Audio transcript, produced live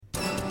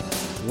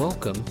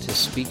Welcome to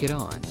Speak It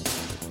On.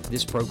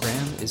 This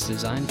program is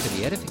designed for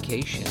the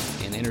edification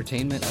and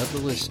entertainment of the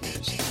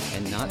listeners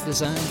and not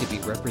designed to be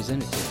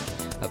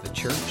representative of a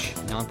church,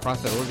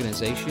 nonprofit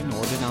organization,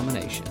 or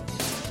denomination.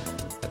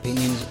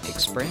 Opinions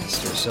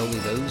expressed are solely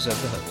those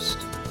of the host.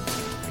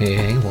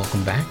 Hey,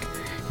 welcome back.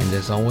 And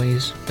as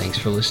always, thanks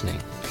for listening.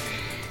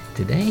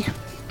 Today,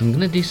 I'm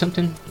going to do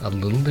something a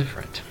little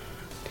different.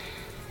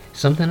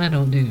 Something I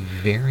don't do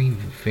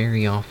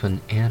very often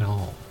at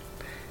all.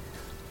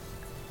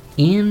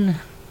 In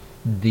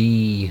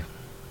the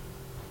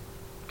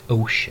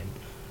ocean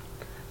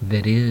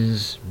that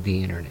is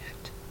the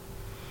internet,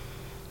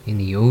 in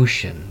the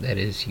ocean that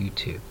is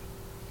YouTube,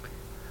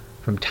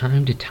 from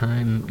time to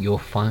time you'll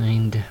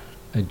find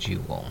a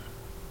jewel.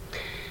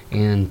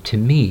 And to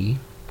me,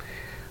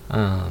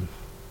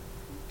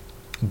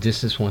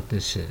 this is what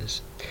this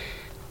is.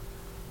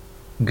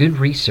 Good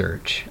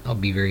research, I'll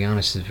be very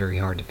honest, is very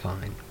hard to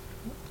find.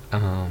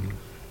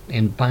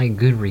 And by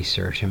good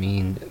research, I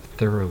mean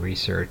thorough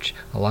research.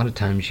 A lot of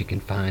times you can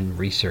find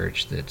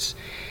research that's,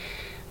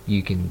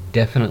 you can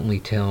definitely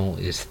tell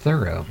is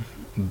thorough,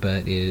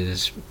 but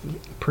is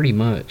pretty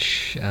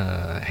much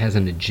has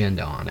an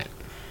agenda on it.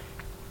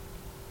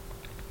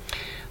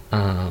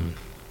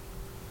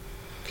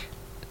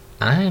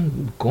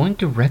 I'm going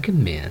to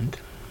recommend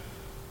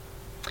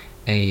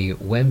a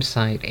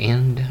website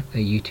and a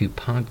YouTube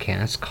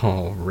podcast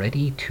called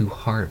Ready to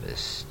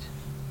Harvest.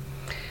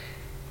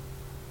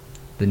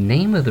 The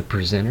name of the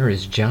presenter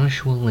is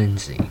Joshua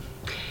Lindsay,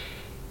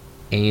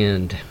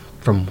 and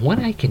from what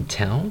I can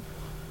tell,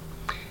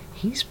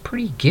 he's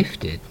pretty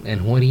gifted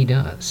in what he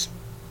does.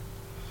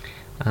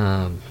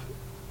 Now,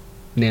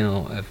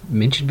 I've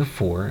mentioned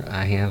before,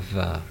 I have,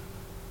 I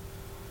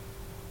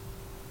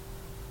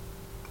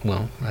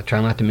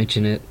try not to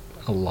mention it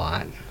a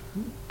lot,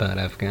 but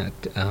I've got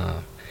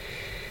a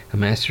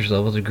master's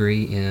level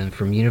degree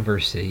from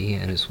university,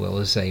 and as well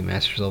as a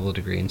master's level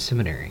degree in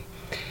seminary.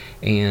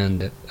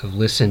 And I've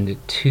listened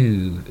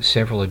to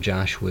several of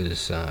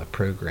Joshua's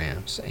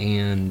programs,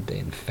 and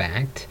in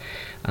fact,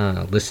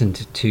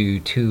 listened to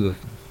two of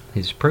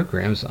his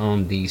programs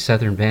on the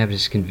Southern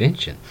Baptist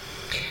Convention,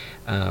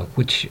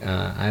 which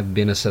I've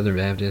been a Southern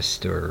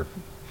Baptist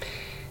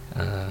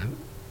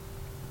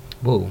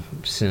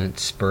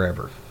since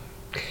forever.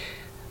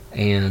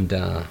 And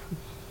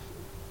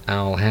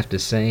I'll have to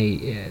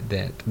say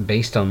that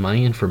based on my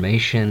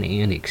information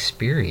and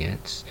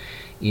experience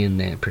in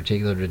that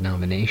particular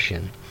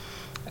denomination,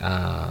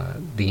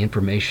 the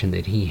information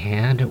that he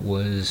had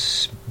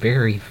was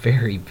very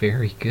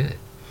good.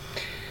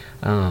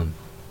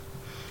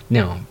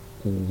 Now,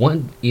 what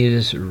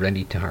is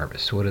Ready to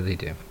Harvest? What do they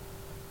do?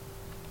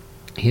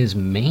 His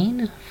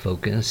main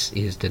focus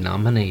is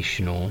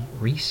denominational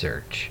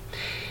research,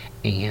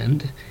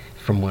 and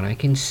from what I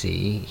can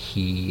see,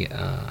 he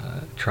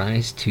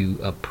tries to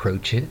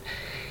approach it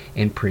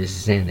and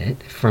present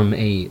it from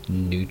a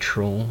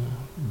neutral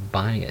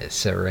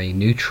bias, or a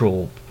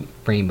neutral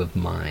frame of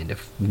mind, a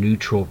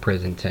neutral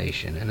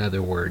presentation. In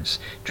other words,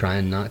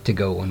 trying not to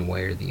go one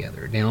way or the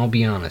other. Now, I'll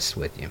be honest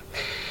with you.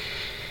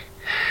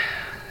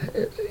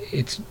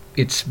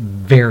 It's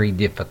very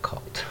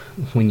difficult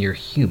when you're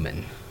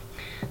human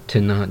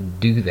to not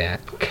do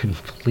that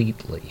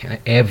completely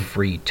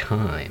every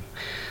time.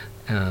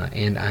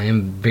 And I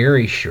am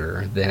very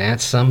sure that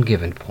at some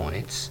given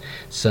points,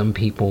 some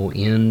people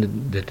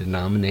in the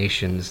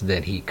denominations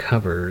that he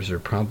covers are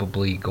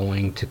probably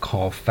going to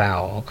call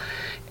foul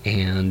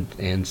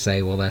and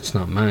say, well, that's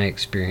not my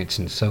experience,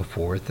 and so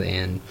forth.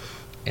 And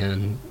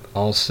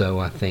also,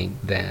 I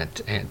think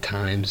that at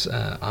times,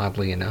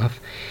 oddly enough,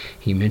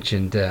 he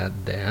mentioned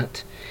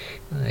that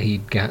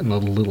he'd gotten a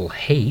little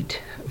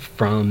hate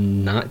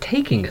from not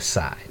taking a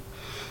side.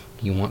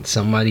 He wants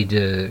somebody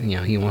to,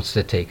 he wants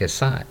to take a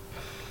side.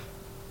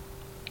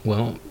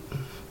 Well,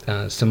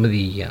 some of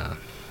the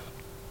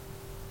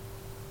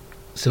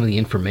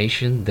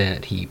information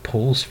that he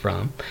pulls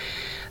from,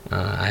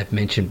 I've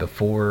mentioned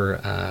before,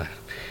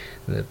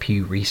 the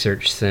Pew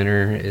Research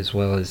Center, as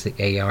well as the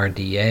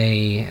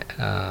ARDA.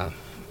 I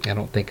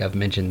don't think I've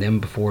mentioned them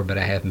before, but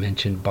I have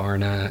mentioned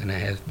Barna, and I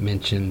have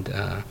mentioned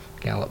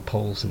Gallup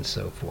polls and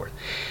so forth.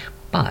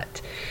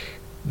 But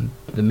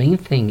the main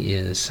thing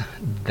is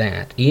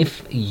that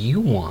if you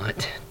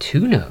want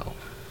to know,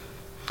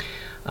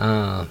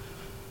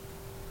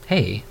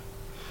 hey,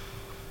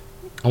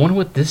 I wonder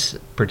what this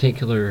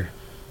particular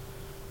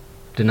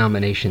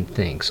denomination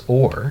thinks,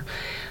 or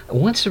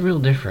what's the real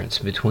difference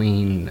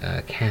between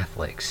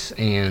Catholics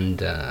and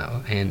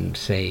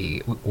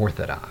say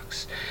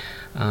Orthodox.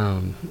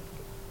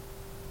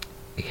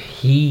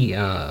 He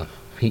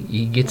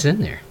gets in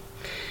there,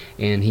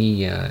 and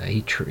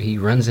he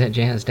runs that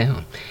jazz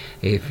down.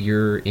 If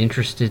you're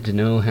interested to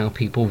know how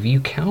people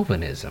view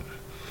Calvinism,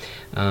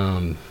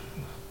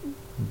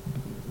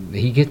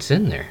 he gets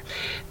in there.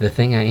 The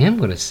thing I am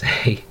going to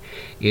say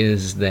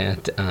is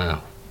that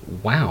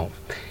wow,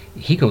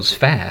 he goes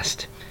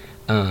fast.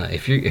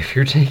 If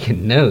you're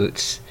taking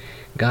notes,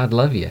 God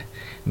love you,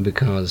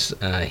 because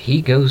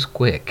he goes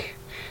quick.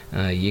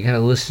 You got to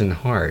listen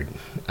hard,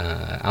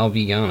 I'll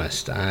be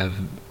honest, I've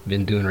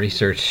been doing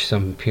research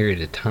some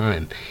period of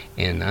time,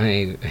 and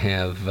I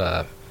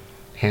have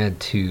had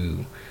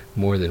to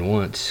more than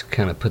once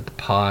kind of put the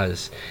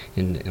pause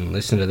and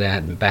listen to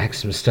that and back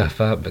some stuff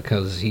up,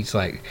 because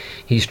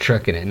he's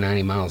trucking at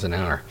 90 miles an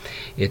hour.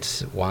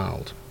 It's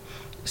wild.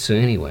 So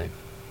anyway,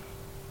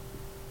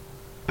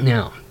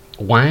 now,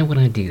 why would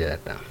I do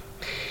that though?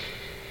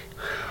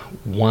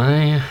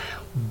 Why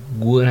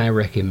would I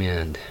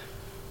recommend?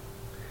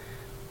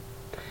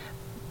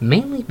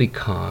 Mainly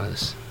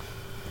because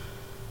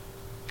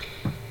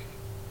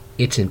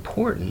it's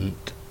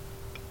important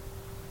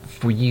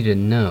for you to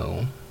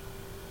know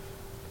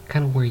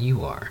kind of where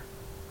you are.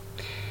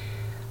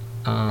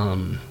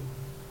 None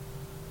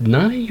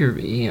of your,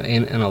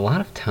 and a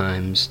lot of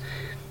times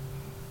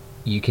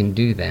you can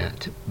do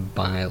that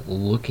by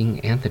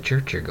looking at the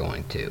church you're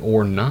going to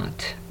or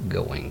not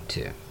going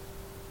to.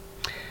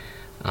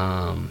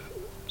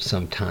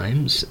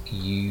 Sometimes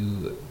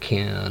you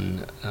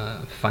can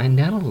find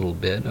out a little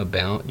bit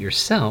about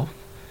yourself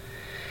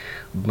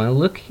by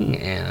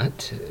looking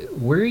at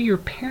where your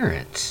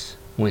parents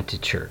went to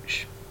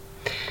church.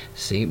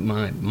 See,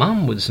 my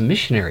mom was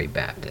missionary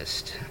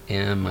Baptist,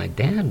 and my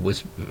dad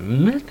was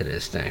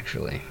Methodist,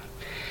 actually.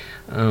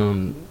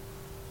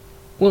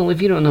 Well,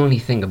 if you don't know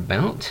anything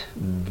about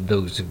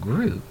those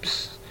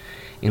groups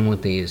and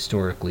what they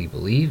historically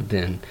believed,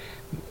 then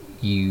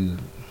you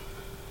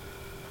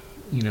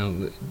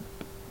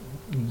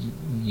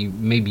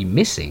may be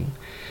missing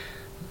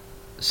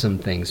some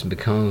things,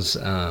 because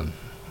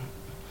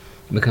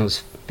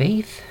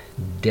faith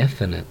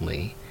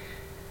definitely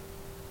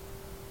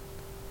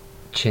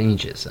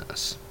changes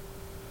us,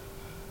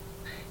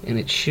 and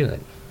it should.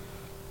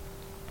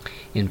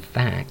 In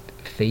fact,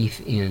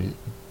 faith in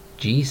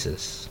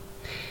Jesus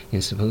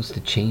is supposed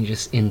to change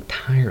us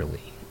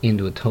entirely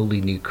into a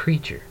totally new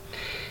creature.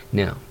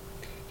 Now,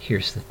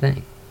 here's the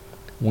thing.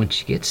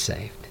 Once you get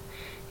saved,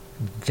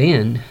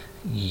 then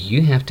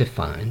you have to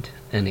find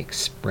an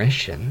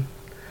expression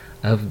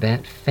of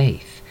that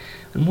faith.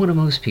 And what do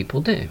most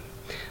people do?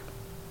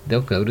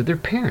 They'll go to their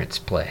parents'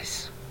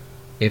 place.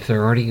 If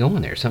they're already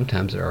going there.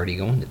 Sometimes they're already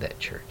going to that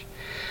church.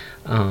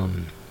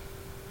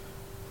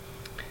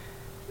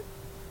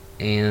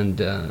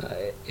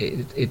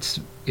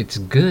 It's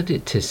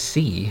good to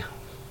see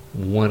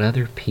what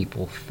other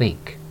people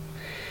think.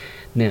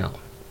 Now,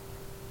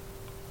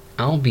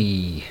 I'll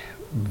be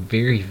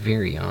very,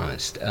 very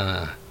honest.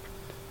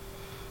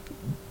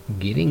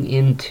 Getting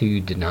into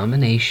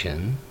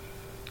denomination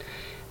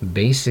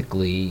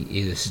basically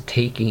is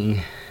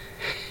taking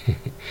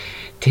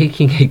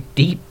a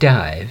deep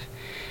dive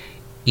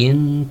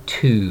into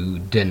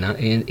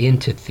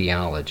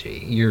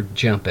theology. You're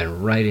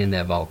jumping right in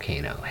that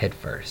volcano head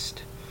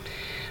first,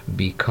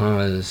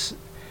 because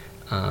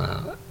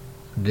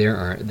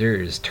there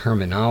is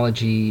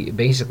terminology.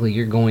 Basically,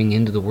 you're going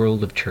into the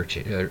world of church,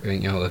 of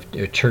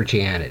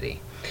churchianity.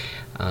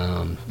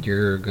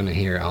 You're going to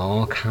hear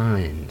all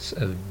kinds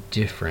of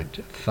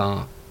different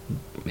thought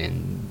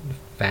and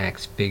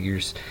facts,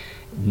 figures,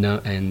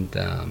 and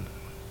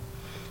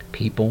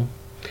people,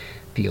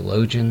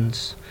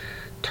 theologians,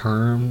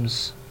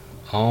 terms,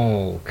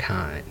 all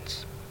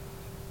kinds.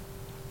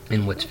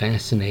 And what's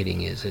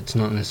fascinating is it's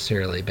not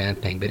necessarily a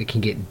bad thing, but it can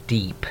get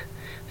deep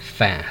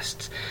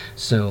fast.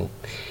 So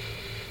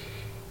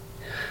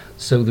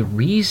the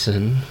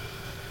reason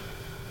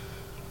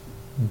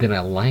that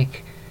I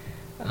like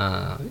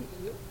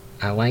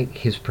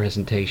his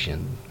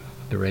presentation,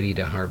 the Ready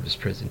to Harvest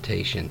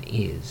presentation,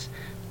 is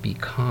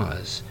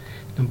because,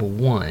 number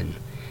one,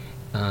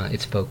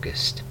 it's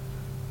focused.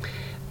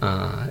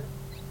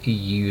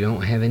 You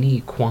don't have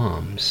any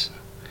qualms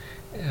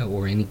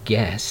or any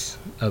guess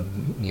of,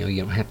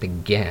 you don't have to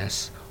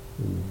guess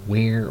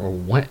where or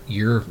what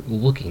you're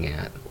looking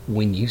at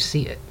when you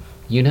see it.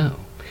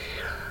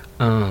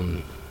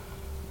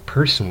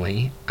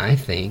 Personally, I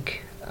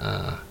think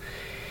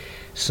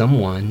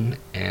someone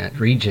at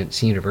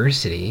Regents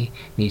University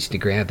needs to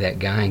grab that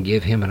guy and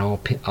give him an all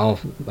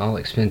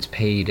expense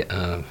paid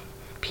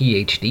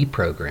PhD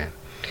program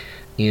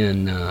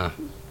in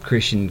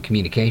Christian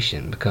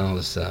communication,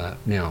 because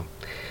now,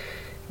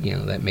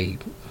 that may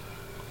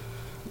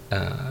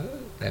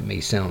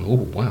sound, oh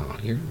wow,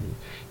 you're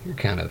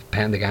kind of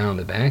patting the guy on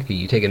the back. Are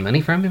you taking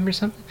money from him or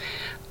something?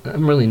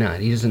 I'm really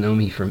not. He doesn't know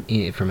me from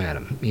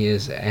Adam. He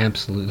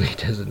absolutely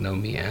doesn't know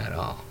me at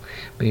all.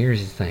 But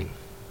here's the thing.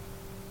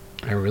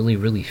 I really,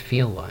 really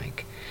feel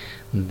like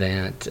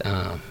that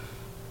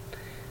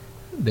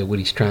what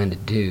he's trying to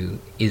do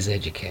is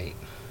educate,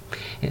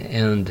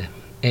 and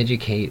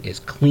educate as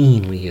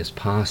cleanly as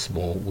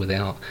possible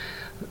without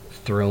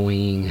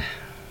throwing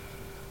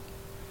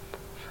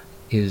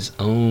his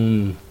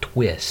own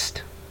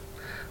twist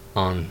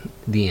on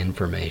the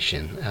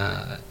information.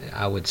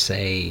 I would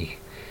say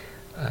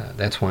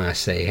that's why I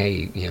say,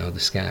 hey,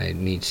 this guy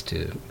needs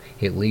to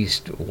at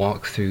least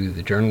walk through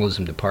the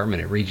journalism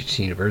department at Regents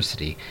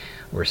University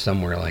or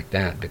somewhere like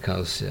that,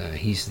 because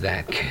he's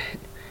that good.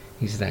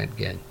 He's that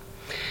good.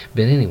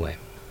 But anyway,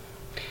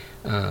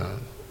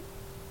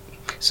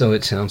 So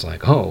it sounds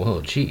like, oh,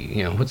 well,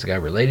 gee, what's the guy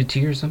related to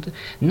you or something?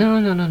 No,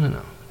 no, no, no,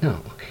 no, no.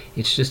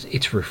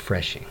 It's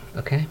refreshing,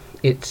 okay?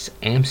 It's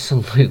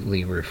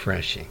absolutely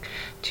refreshing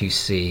to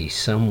see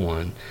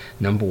someone,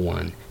 number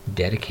one,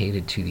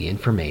 dedicated to the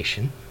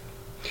information,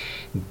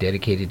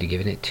 dedicated to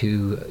giving it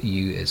to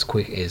you as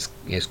quick as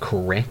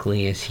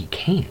correctly as he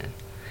can,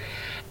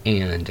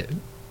 and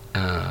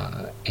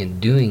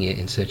doing it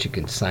in such a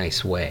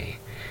concise way,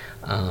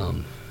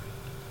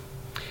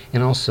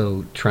 and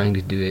also trying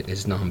to do it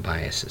as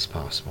non-biased as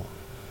possible.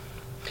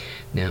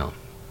 Now,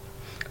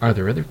 are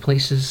there other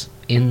places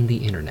in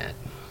the internet?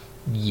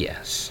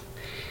 Yes,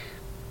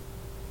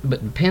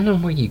 but depending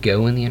on where you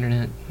go in the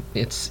internet,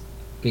 it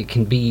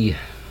can be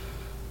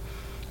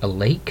a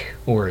lake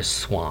or a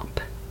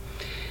swamp.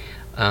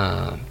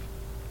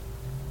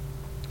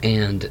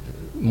 And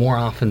more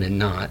often than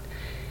not,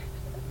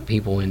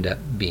 people end up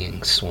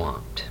being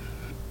swamped.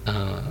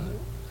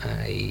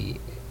 I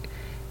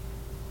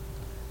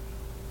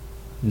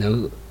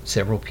know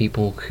several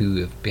people who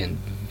have been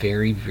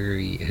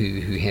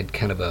who had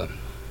kind of a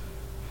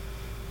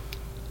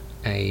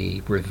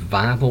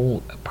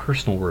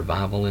personal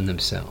revival in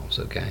themselves,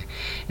 okay?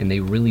 And they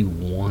really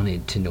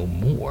wanted to know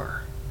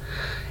more.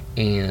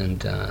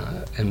 And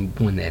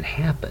when that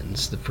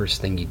happens, the first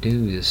thing you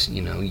do is,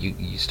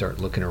 you start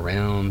looking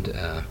around.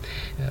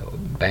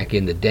 Back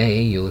in the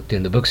day, you looked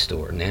in the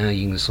bookstore. Now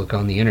you can just look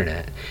on the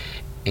internet,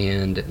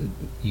 and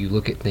you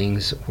look at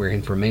things where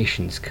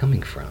information is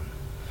coming from.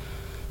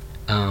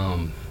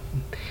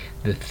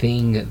 The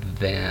thing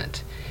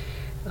that's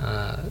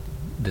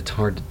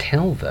hard to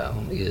tell,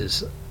 though,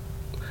 is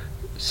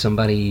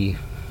somebody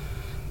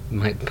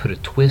might put a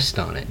twist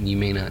on it, and you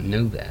may not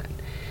know that.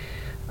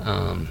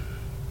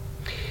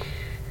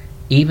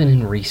 Even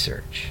in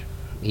research,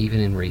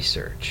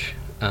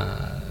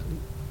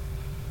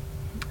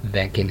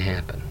 that can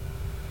happen.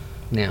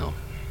 Now,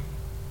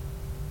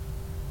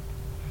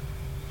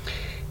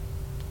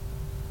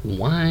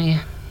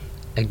 why,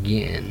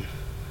 again,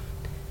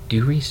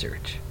 do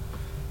research?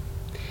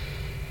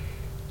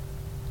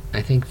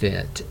 I think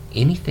that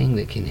anything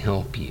that can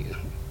help you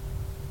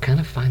kind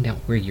of find out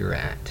where you're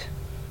at,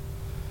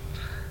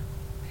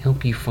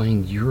 help you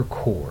find your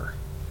core,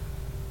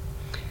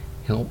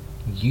 help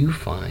you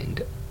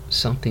find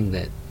something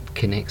that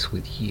connects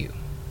with you.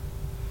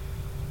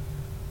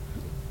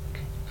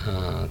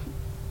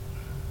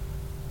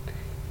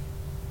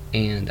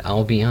 And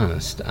I'll be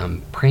honest,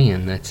 I'm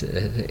praying that's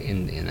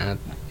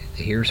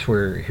here's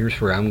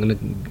where I'm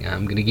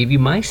gonna give you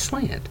my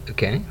slant,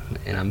 okay?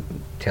 And I'm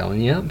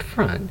telling you up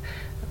front,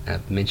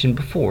 I've mentioned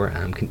before,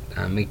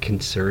 I'm a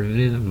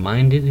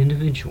conservative-minded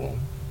individual.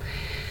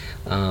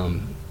 I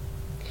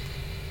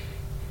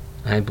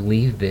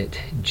believe that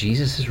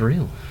Jesus is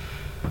real,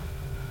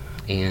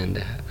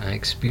 and I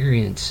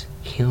experience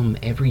him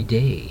every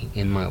day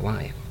in my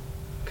life,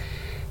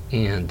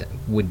 and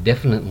would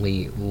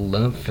definitely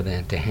love for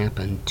that to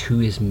happen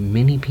to as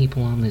many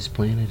people on this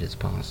planet as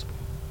possible,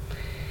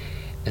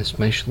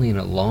 especially in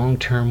a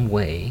long-term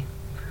way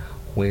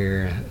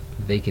where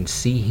they can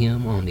see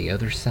him on the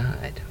other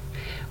side,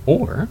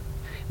 or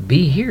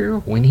be here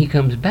when he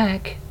comes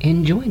back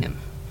and join him.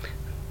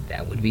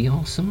 That would be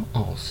awesome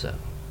also.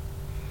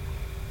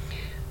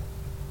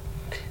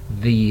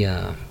 The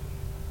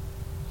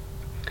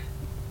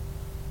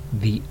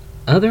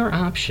other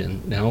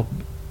option, now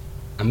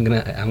I'm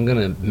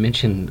gonna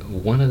mention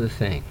one other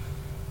thing.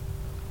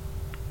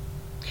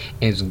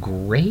 As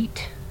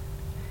great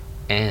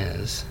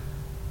as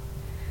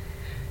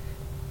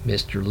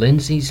Mr.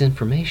 Lindsay's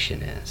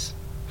information is,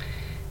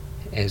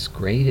 as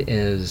great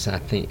as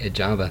a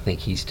job I think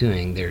he's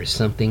doing, there's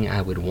something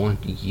I would want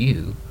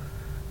you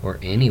or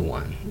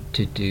anyone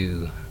to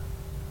do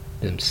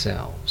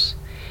themselves,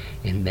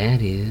 and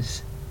that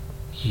is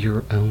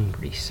your own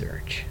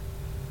research.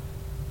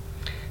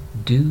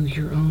 Do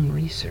your own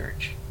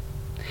research.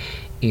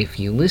 If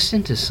you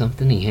listen to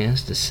something he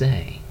has to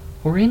say,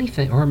 or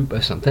anything,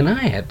 or something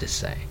I have to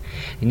say,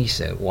 and you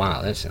say,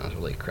 wow, that sounds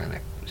really kind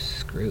of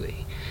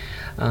screwy,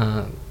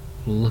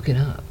 look it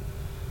up.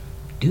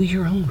 Do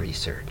your own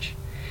research.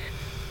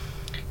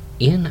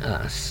 In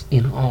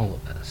all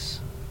of us,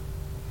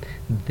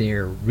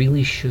 there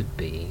really should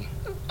be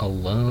a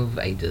love,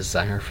 a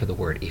desire for the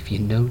Word. If you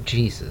know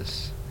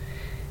Jesus,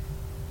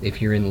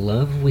 if you're in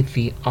love with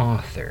the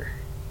author,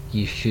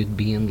 you should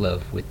be in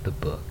love with the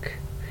book,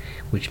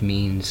 which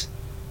means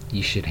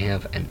you should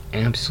have an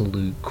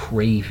absolute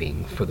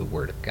craving for the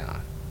Word of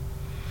God.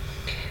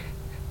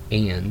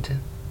 And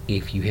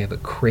if you have a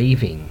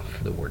craving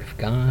for the Word of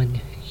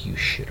God, you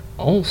should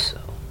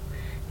also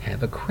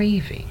have a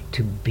craving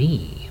to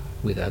be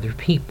with other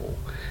people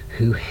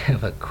who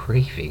have a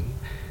craving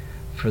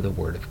for the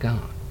Word of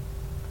God.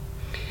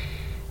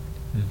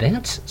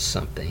 That's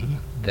something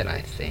that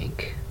I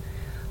think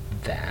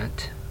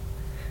that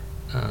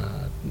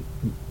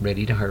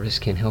Ready to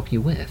Harvest can help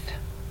you with.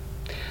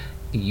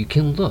 You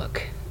can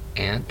look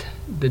at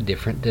the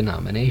different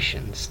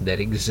denominations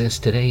that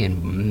exist today,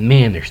 and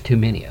man, there's too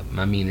many of them.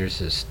 I mean,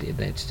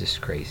 that's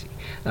just crazy.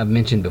 I've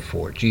mentioned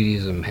before,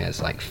 Judaism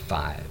has like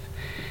 5.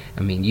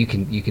 I mean, you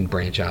can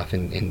branch off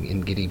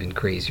and get even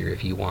crazier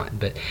if you want,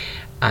 but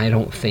I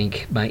don't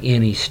think by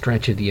any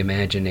stretch of the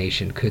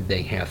imagination could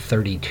they have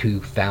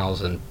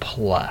 32,000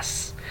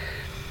 plus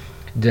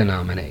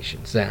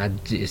denominations.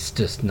 It's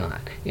just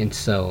not. And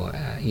so,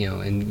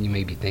 and you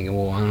may be thinking,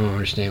 well, I don't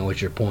understand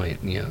what's your point.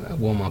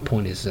 Well, my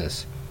point is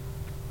this: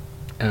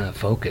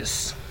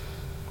 focus.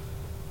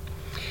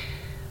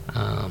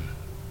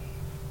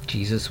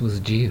 Jesus was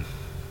a Jew,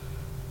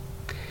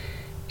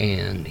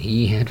 and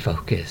he had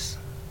focus.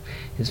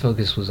 His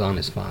focus was on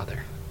his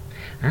Father.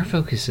 Our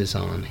focus is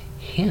on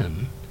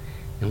him,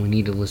 and we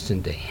need to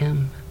listen to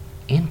him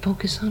and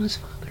focus on his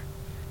Father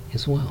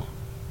as well.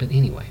 But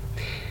anyway,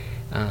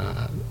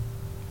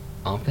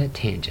 off that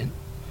tangent,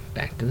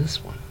 back to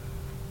this one.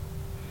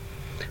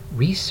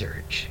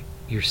 Research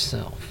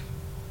yourself,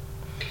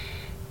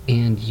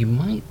 and you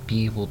might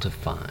be able to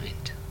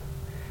find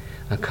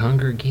a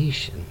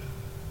congregation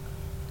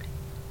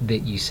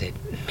that you said,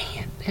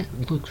 man,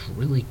 that looks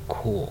really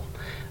cool.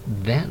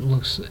 That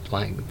looks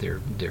like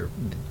they're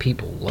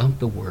people love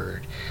the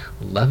Word,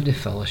 love to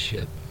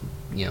fellowship.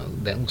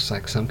 That looks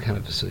like some kind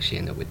of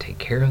association that would take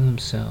care of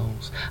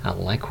themselves. I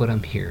like what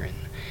I'm hearing.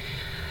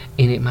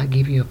 And it might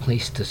give you a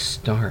place to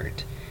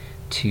start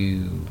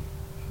to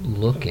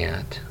look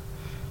at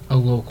a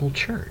local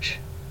church.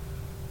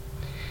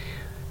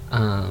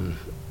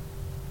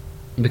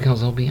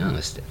 Because I'll be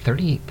honest,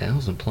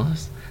 38,000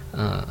 plus,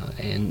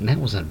 and that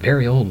was a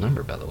very old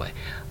number, by the way.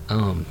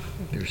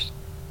 There's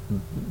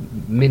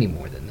many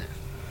more than that.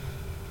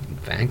 In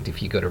fact,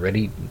 if you go to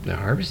Ready to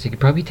Harvest, it could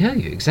probably tell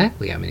you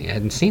exactly. I mean, I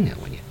hadn't seen that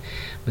one yet.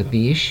 But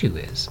the issue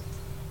is,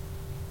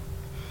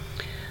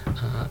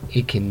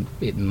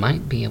 it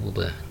might be able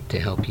to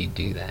help you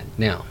do that.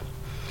 Now,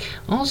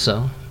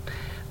 also,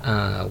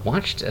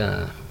 watched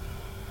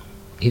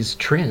his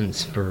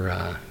trends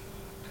for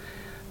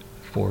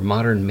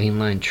modern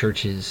mainline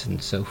churches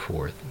and so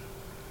forth,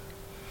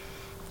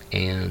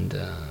 and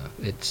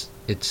it's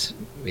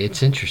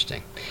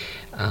interesting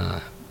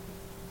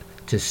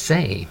to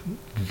say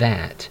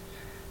that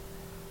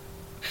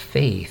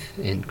faith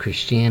in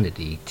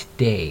Christianity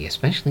today,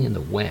 especially in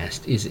the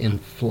West, is in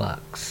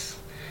flux,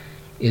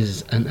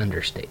 is an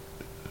understatement.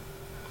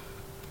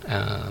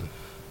 A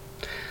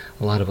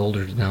lot of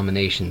older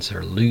denominations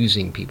are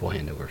losing people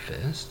hand over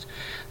fist.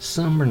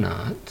 Some are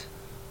not.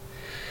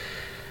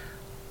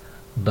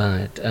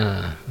 But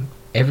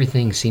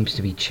everything seems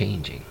to be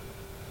changing.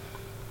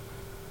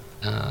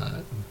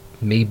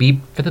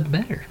 Maybe for the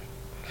better.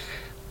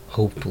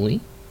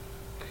 Hopefully.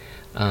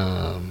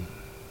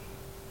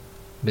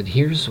 But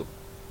here's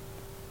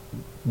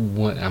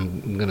what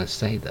I'm going to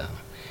say, though,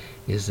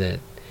 is that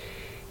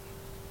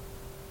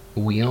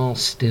we all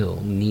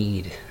still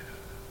need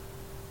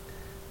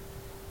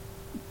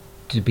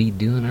to be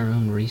doing our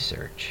own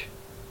research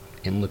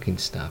and looking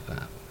stuff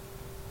up.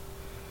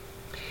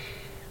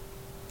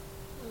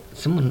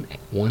 Someone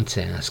once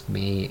asked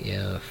me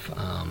if,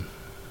 how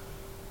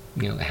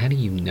do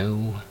you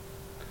know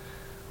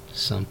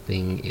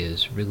something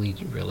is really,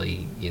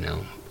 really,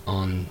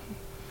 on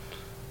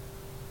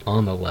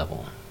the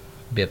level,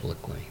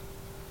 biblically?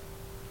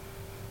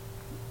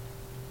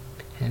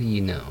 How do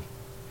you know?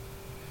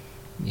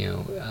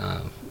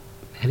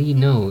 How do you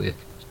know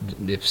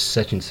if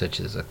such and such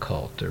is a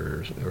cult,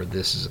 or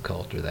this is a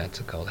cult, or that's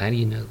a cult? How do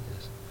you know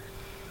this?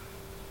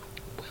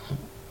 Well,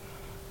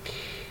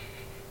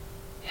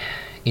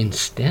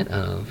 instead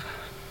of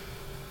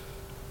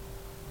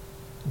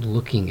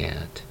looking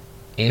at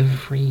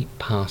every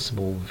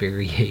possible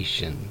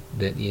variation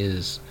that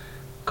is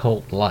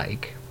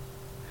cult-like,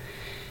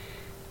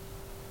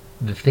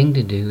 the thing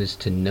to do is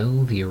to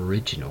know the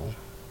original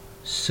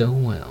so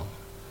well,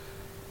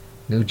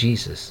 know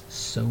Jesus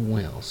so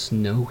well,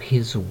 know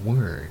his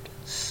word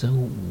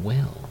so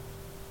well,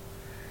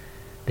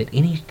 that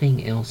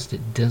anything else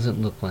that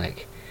doesn't look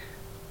like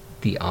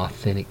the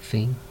authentic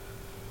thing,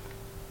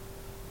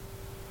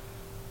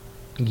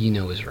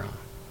 is wrong.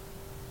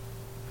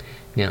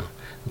 Now,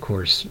 of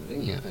course,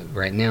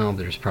 right now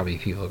there's probably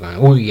people going,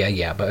 oh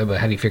yeah, but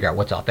how do you figure out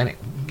what's authentic?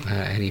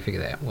 How do you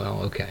figure that?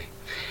 Well, okay,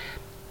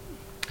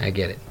 I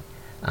get it.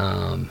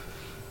 I'll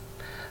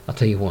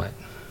tell you what.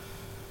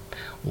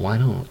 Why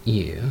don't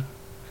you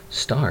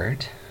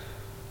start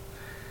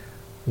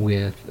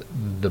with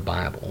the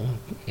Bible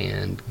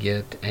and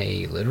get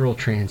a literal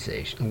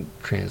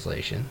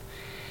translation.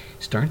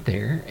 Start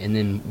there and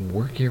then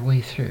work your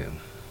way through,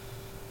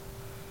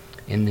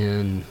 and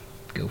then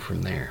go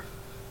from there.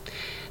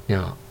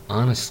 Now,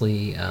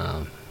 honestly,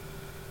 a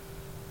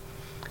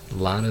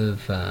lot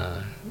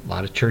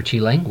of churchy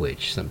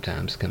language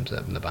sometimes comes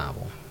up in the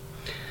Bible,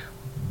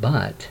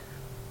 but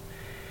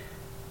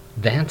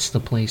that's the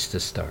place to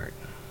start.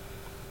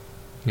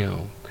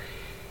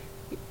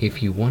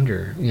 If you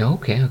wonder,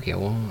 okay,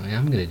 well,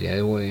 I'm going to do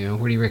it. Well,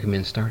 where do you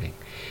recommend starting?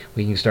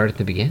 Well, you can start at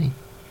the beginning,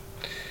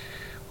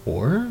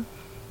 or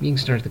you can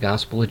start at the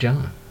Gospel of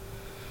John,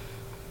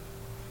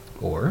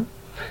 or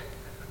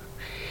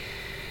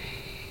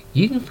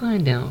you can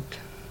find out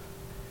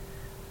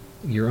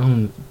your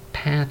own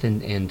path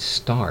and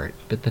start.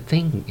 But the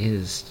thing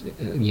is,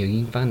 you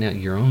can find out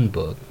your own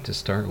book to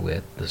start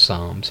with, the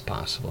Psalms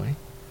possibly.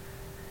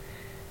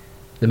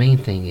 The main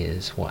thing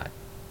is what?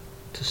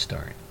 To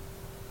start.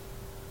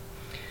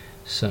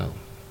 So,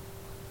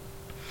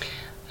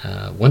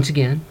 once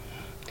again,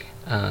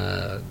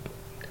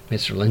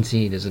 Mr.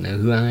 Lindsay doesn't know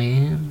who I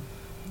am.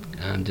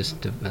 I'm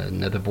just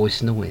another voice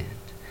in the wind.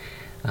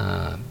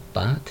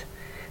 But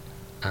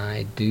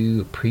I do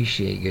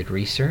appreciate good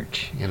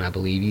research, and I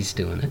believe he's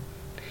doing it.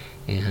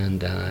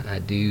 And I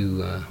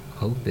do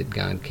hope that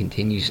God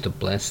continues to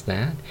bless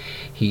that.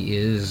 He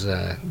is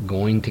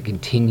going to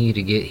continue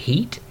to get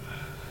heat,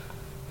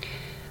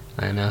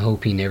 and I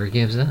hope he never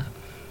gives up.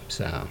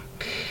 So,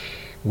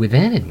 with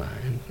that in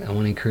mind, I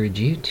want to encourage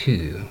you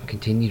to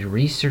continue to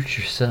research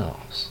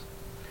yourselves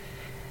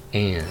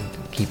and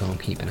keep on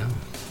keeping on.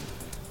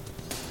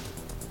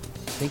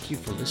 Thank you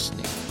for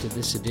listening to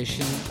this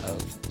edition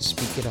of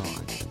Speak It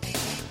On.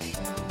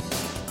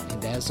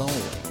 And as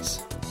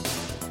always,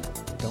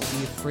 don't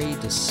be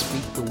afraid to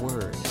speak the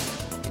word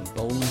in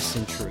boldness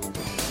and truth.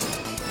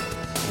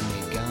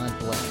 And may God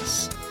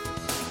bless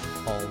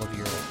all of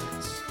your efforts.